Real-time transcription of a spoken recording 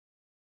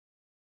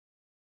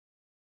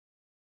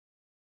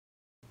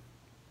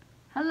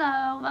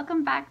Hello,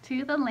 welcome back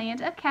to the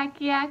land of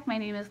Kakiak. My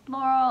name is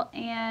Laurel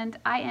and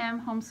I am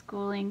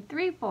homeschooling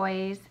 3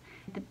 boys.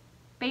 The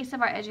base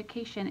of our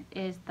education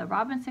is the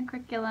Robinson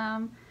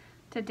curriculum.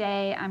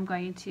 Today I'm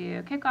going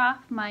to kick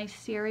off my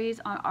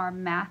series on our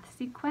math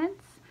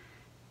sequence,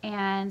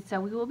 and so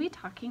we will be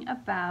talking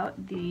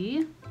about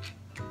the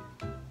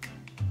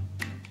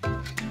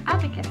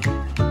abacus.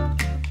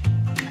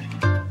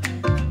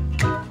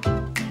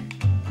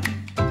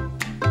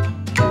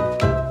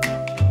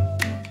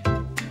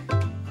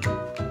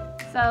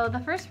 So the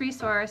first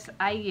resource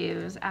I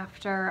use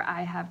after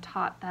I have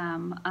taught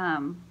them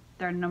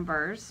their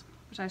numbers,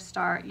 which I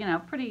start,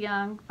 pretty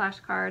young,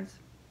 flashcards,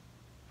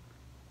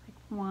 like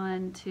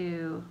 1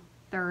 to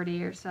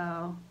 30 or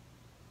so.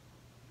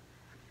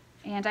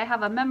 And I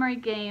have a memory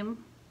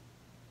game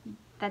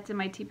that's in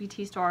my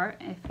TPT store.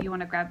 If you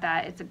want to grab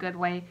that, it's a good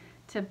way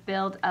to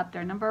build up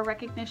their number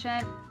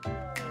recognition.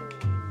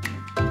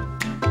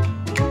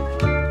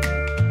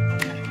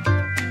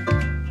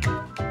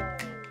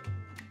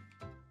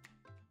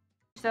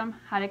 Them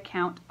how to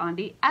count on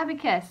the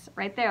abacus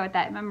right there with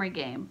that memory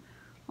game.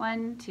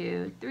 1,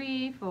 2,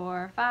 3,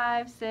 4,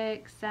 5,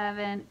 6,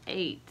 7,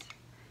 8.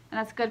 And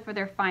that's good for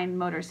their fine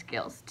motor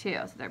skills too.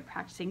 So they're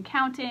practicing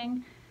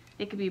counting.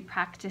 They could be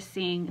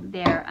practicing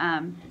their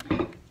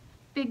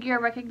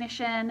figure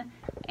recognition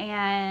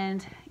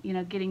and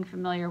getting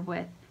familiar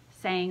with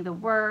saying the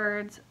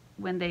words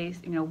when they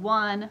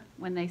one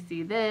when they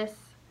see this,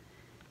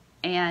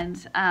 and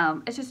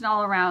it's just an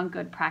all-around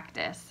good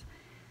practice.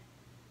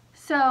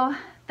 So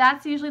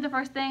that's usually the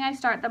first thing I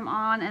start them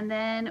on, and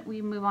then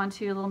we move on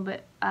to a little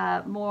bit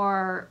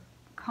more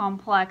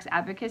complex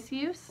abacus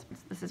use.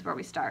 This is where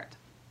we start.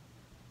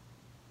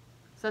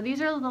 So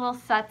these are little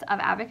sets of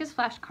abacus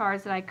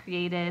flashcards that I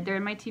created. They're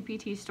in my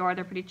TPT store.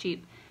 They're pretty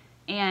cheap,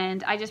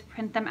 and I just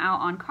print them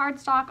out on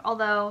cardstock,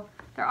 although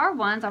there are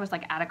ones I was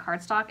like out of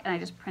cardstock and I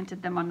just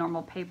printed them on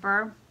normal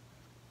paper,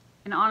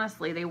 and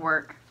honestly they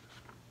work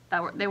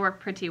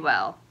pretty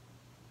well.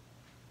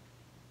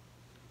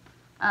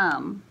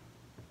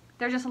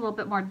 They're just a little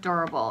bit more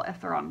durable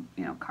if they're on,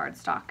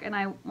 cardstock, and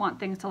I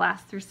want things to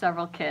last through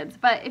several kids.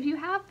 But if you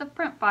have the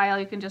print file,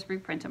 you can just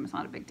reprint them. It's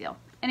not a big deal.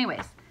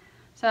 Anyways,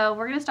 so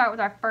we're going to start with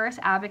our first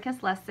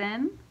abacus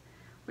lesson,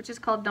 which is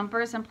called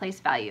Numbers and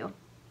Place Value.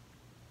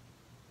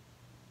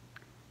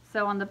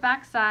 So on the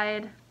back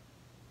side,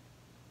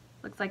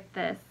 looks like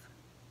this.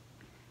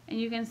 And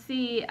you can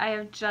see I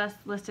have just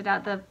listed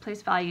out the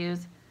place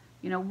values,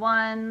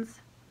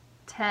 ones,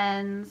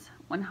 tens,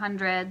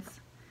 100s.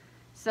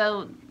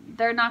 So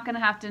they're not going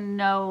to have to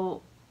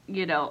know,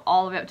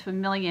 all the way up to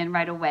 1,000,000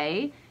 right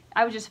away.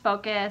 I would just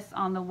focus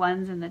on the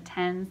ones and the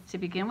tens to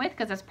begin with,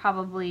 because that's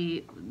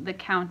probably the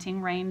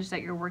counting range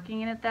that you're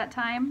working in at that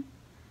time.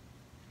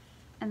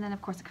 And then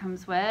of course it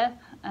comes with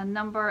a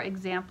number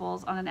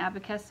examples on an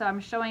abacus. So I'm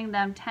showing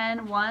them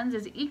 10 ones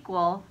is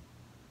equal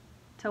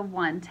to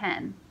 1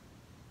 10.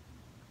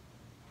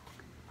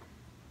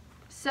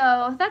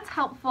 So that's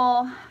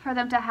helpful for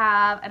them to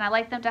have, and I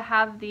like them to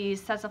have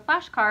these sets of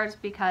flashcards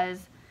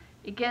because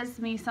it gives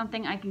me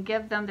something I can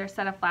give them, their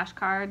set of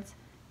flashcards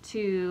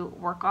to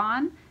work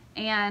on.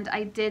 And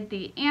I did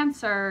the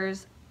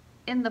answers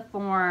in the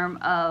form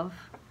of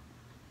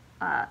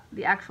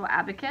the actual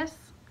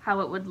abacus,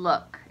 how it would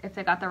look if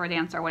they got the right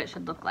answer, what it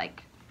should look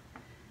like,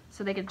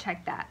 so they can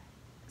check that.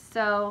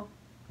 So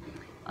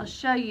I'll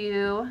show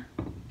you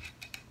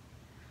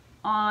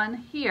on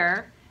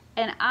here.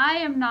 And I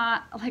am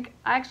not, I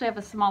actually have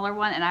a smaller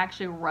one, and I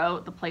actually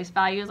wrote the place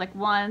values, like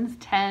ones,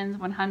 tens,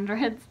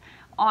 100s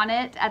on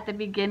it at the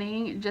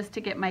beginning, just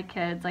to get my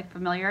kids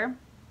familiar.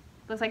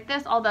 It looks like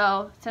this,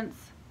 although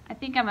since I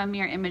think I'm a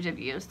mirror image of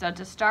you, so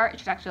to start it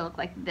should actually look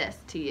like this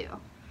to you,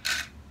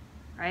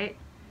 right?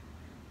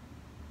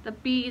 The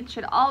beads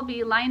should all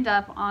be lined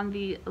up on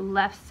the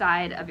left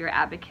side of your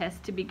abacus.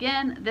 To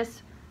begin,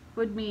 this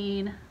would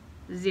mean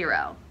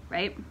 0,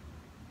 right?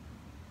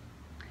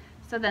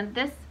 So then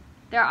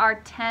there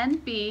are 10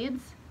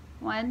 beads,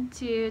 1,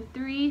 2,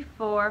 3,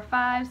 4,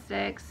 5,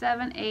 6,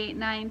 7, 8,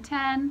 9,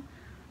 10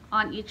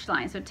 on each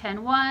line. So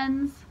 10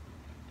 ones,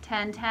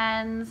 10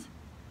 tens,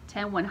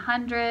 10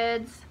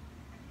 100s,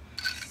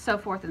 so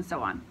forth and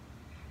so on.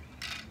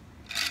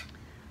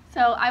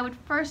 So I would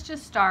first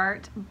just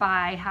start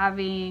by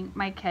having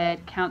my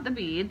kid count the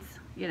beads,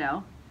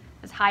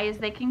 as high as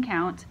they can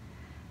count.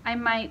 I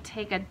might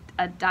take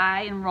a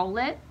die and roll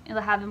it.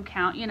 It'll have them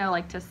count,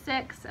 like to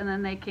 6, and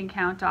then they can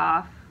count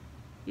off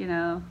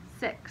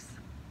 6,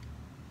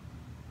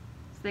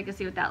 so they can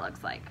see what that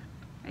looks like,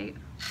 right?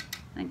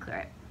 Then clear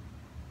it.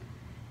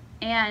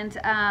 And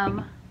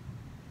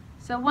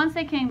so once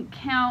they can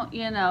count,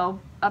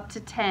 up to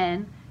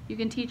 10, you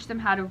can teach them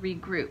how to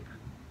regroup.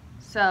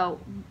 So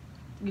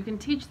you can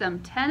teach them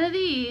 10 of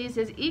these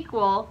is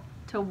equal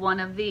to 1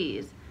 of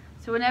these.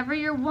 So whenever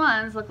your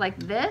ones look like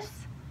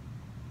this,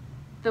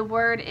 the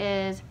word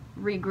is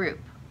regroup.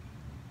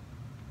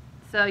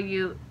 So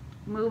you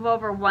move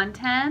over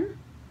 110,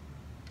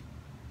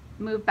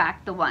 move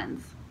back the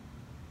ones.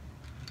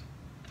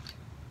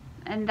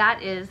 And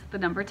that is the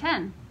number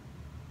 10.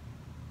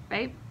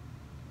 right?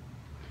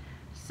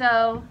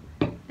 So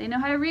they know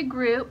how to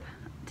regroup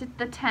to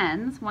the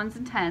tens, ones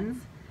and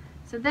tens.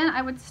 So then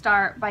I would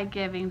start by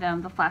giving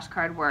them the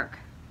flashcard work,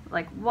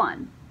 like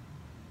 1.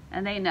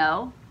 And they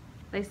know,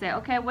 they say,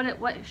 okay,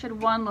 what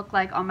should 1 look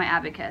like on my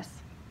abacus?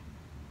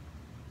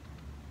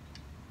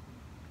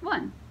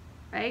 1,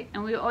 right?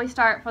 And we always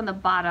start from the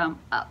bottom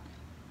up.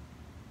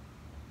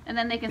 And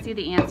then they can see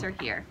the answer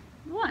here,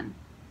 1.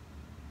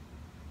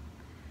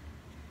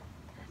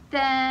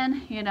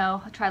 Then, you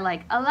know, try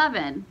like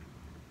 11.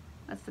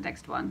 That's the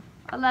next one,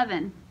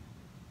 11.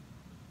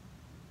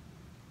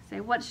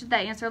 Say, what should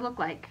that answer look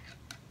like?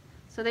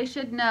 So they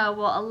should know,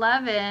 well,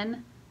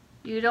 11,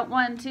 you don't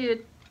 1,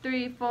 2,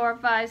 3, 4,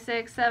 5,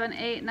 6, 7,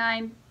 8,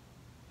 9,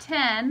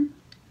 10,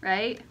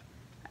 right?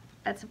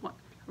 That's one.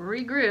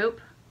 Regroup.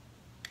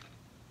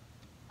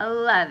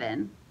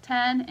 11,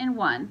 10, and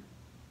 1.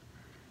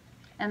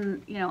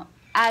 And, you know,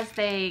 as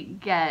they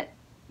get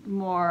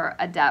more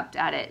adept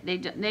at it,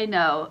 they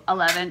know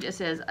 11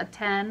 just is a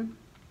 10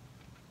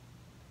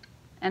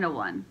 and a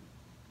 1.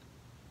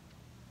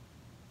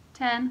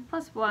 10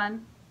 plus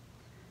 1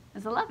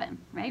 is 11,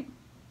 right?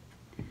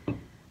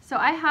 So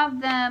I have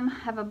them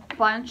have a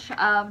bunch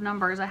of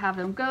numbers. I have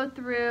them go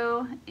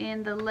through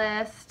in the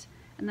list,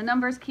 and the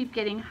numbers keep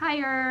getting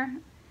higher.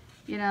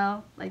 You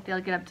know, like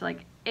they'll get up to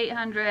like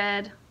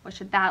 800. What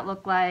should that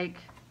look like?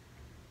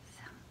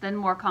 Then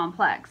more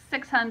complex.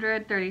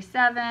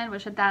 637.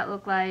 What should that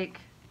look like?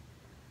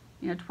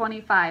 You know,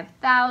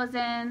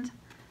 25,000.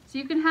 So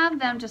you can have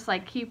them just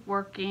like keep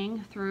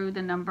working through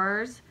the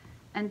numbers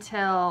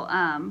until,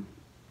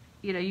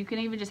 you know, you can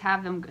even just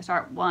have them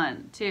start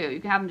 1, 2. You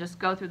can have them just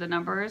go through the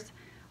numbers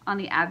on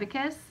the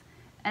abacus.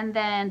 And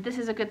then this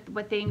is a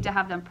good thing to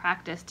have them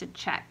practice to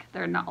check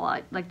their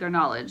knowledge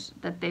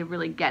that they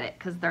really get it,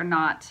 because they're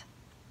not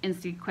in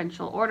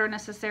sequential order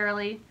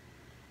necessarily.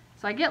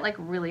 So I get like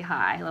really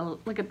high.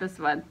 Look at this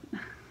one.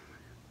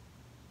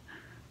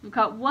 We've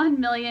got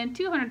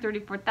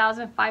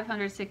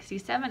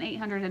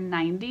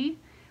 1,234,567,890.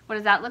 What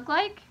does that look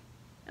like?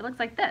 It looks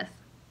like this.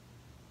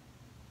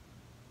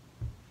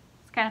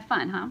 It's kind of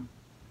fun, huh?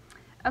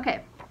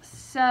 Okay,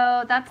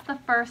 so that's the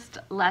first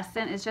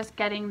lesson, is just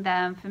getting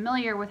them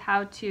familiar with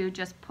how to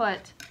just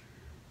put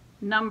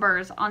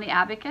numbers on the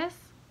abacus,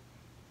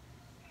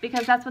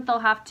 because that's what they'll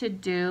have to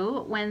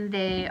do when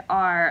they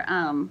are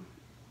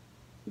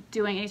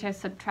doing any type of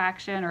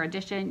subtraction or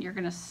addition. You're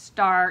going to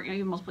start, you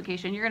know,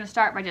 multiplication, you're going to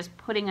start by just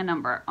putting a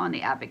number on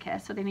the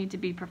abacus. So they need to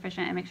be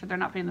proficient and make sure they're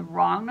not putting the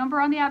wrong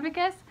number on the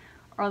abacus,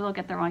 or they'll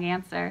get the wrong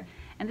answer.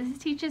 And this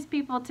teaches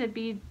people to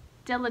be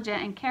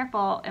diligent and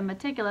careful and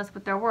meticulous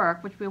with their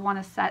work, which we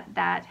want to set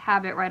that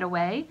habit right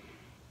away.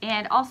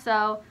 And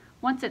also,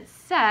 once it's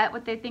set,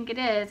 what they think it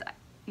is,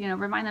 you know,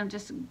 remind them,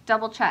 just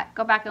double check,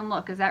 go back and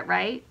look, is that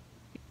right?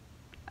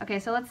 Okay,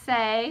 so let's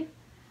say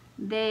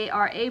they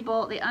are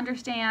able, they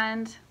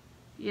understand,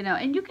 you know,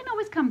 and you can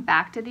always come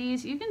back to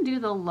these. You can do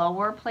the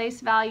lower place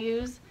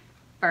values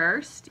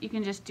first. You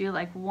can just do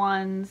like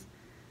 1s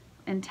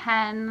and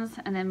 10s,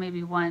 and then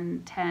maybe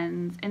 1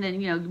 10s, and then,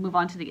 you know, move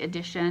on to the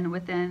addition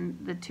within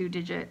the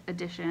 2-digit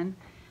addition.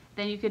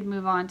 Then you could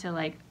move on to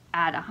like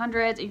add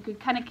 100s. You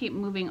could kind of keep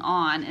moving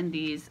on in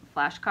these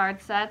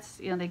flashcard sets.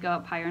 You know, they go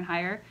up higher and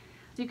higher.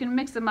 So you can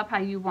mix them up how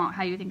you want,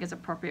 how you think is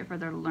appropriate for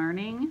their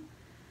learning.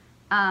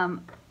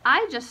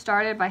 I just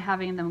started by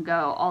having them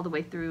go all the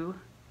way through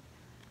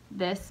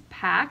this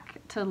pack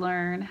to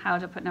learn how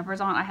to put numbers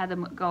on. I had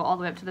them go all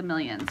the way up to the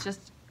millions,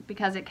 just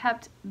because it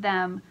kept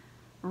them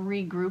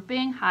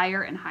regrouping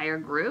higher and higher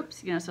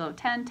groups. You know, so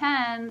 10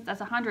 10s, that's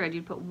 100.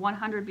 You'd put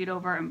 100 beat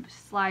over and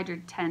slide your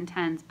 10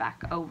 10s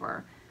back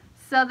over.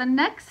 So the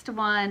next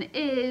one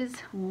is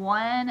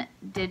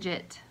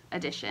 1-digit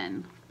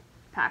addition.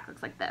 Pack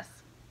looks like this.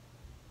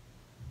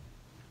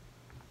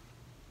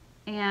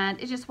 And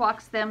it just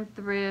walks them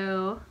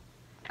through,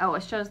 oh,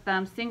 it shows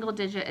them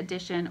single-digit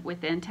addition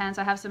within 10.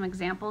 So I have some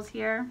examples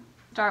here.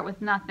 Start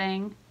with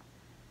nothing,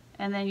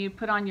 and then you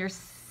put on your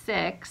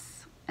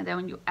 6, and then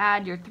when you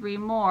add your 3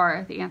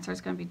 more, the answer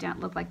is going to be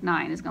look like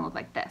 9. It's going to look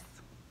like this.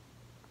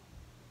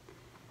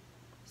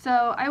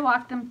 So I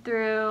walk them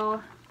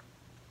through,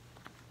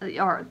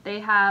 or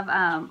they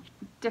have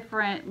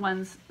different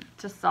ones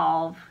to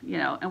solve, you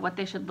know, and what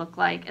they should look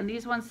like. And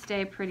these ones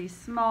stay pretty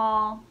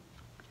small,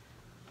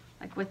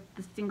 like with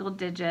the single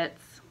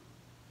digits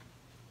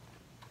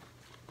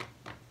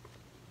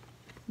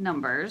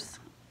numbers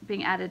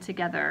being added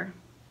together.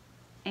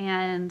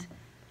 And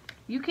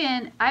you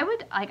can, I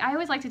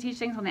always like to teach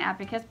things on the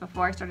abacus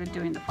before I started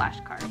doing the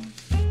flashcards.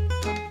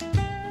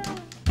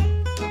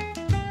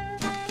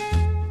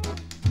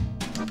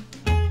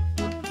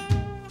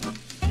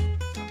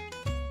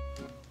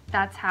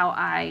 That's how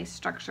I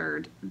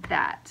structured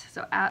that.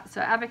 So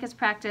abacus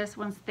practice,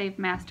 once they've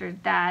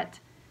mastered that,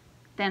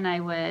 then I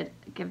would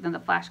give them the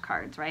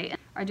flashcards, right?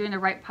 Are doing the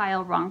right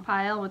pile, wrong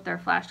pile with their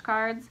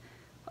flashcards.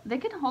 They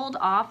can hold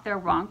off their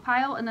wrong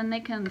pile, and then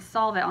they can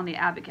solve it on the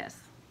abacus.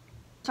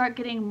 Start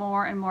getting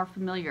more and more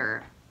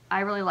familiar.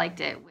 I really liked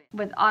it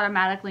with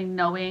automatically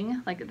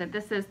knowing like that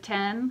this is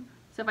 10.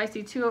 So So if I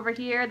see 2 over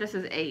here, this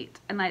is 8,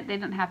 and they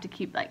don't have to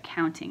keep like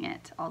counting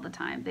it all the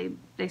time.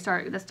 This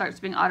starts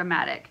being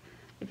automatic.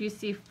 If you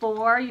see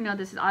 4, you know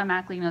this is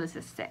automatically, you know this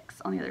is 6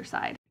 on the other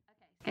side.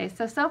 Okay,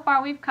 so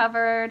far we've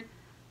covered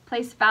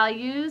place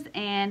values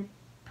and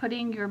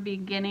putting your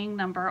beginning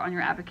number on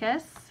your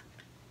abacus.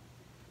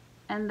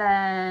 And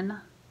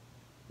then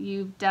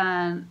you've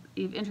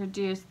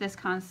introduced this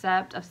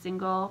concept of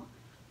single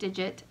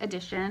digit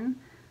addition.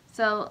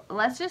 So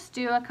let's just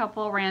do a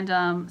couple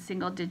random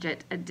single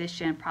digit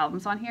addition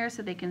problems on here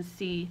so they can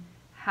see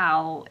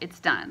how it's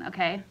done,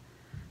 okay?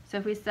 So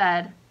if we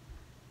said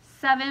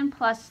 7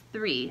 plus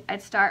 3,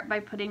 I'd start by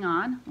putting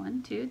on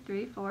 1, 2,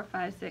 3, 4,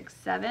 5, 6,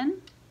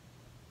 7.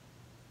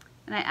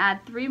 And I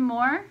add 3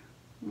 more,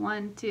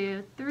 1,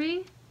 2,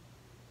 3.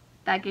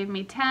 That gave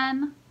me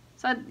 10.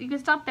 So you can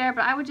stop there,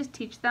 but I would just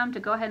teach them to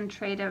go ahead and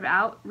trade it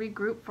out,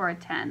 regroup for a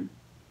 10.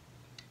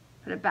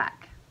 Put it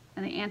back.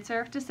 And the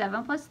answer to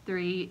 7 plus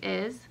 3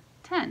 is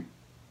 10,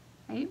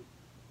 right?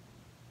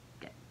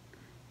 Good.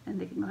 And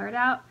they can clear it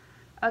out.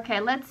 Okay,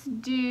 let's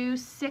do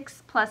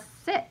 6 plus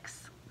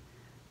 6.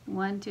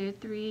 1, 2,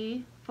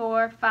 3,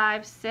 4,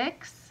 5,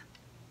 6.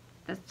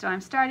 That's what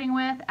I'm starting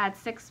with. Add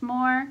 6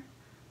 more.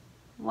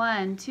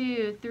 1,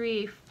 2,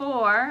 3,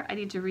 4. I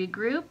need to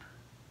regroup.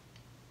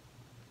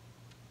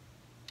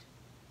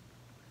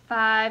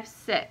 5,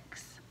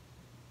 6.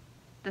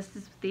 This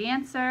is the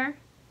answer,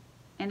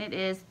 and it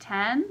is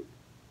 10,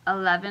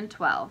 11,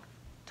 12.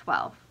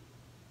 12.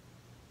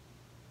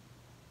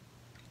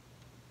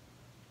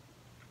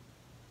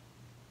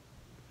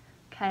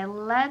 Okay,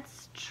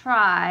 let's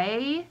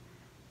try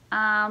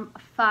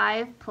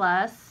 5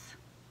 plus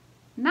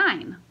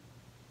 9.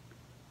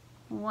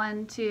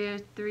 1, 2,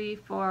 3,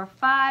 4,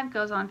 5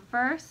 goes on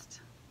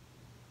first.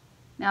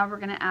 Now we're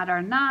going to add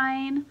our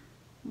 9.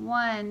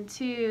 1,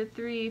 2,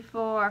 3,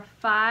 4,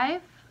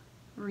 5.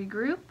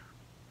 Regroup.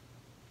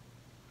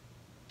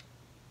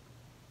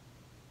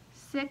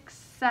 6,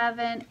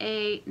 7,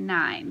 8,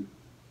 9.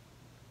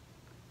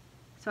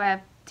 So I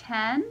have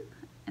 10,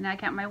 and I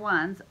count my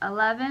ones.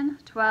 11,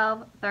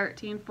 12,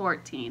 13,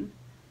 14.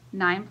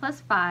 9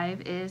 plus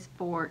 5 is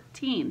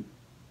 14.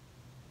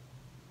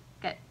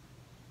 Good.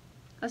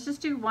 Let's just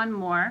do one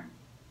more.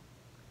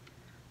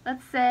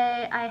 Let's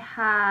say I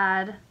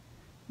had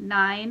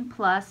 9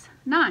 plus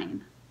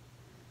 9.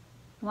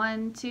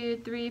 1,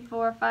 2, 3,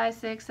 4, 5,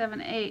 6,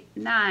 7, 8,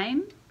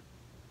 9.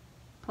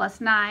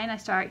 Plus 9, I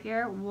start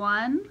here.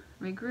 1,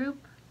 regroup.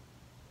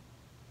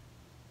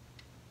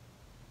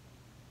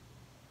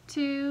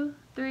 2,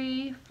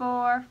 3,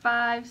 4,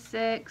 5,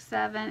 6,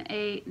 7,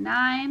 8,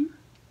 9.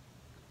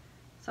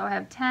 So I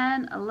have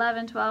 10,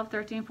 11, 12,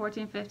 13,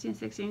 14, 15,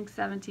 16,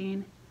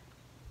 17,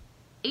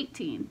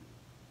 18.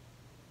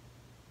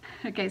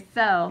 Okay,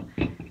 so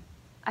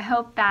I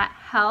hope that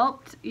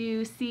helped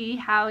you see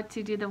how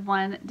to do the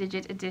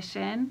 1-digit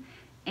addition.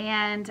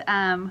 And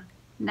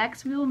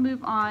next we will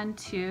move on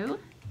to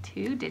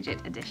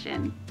 2-digit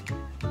addition.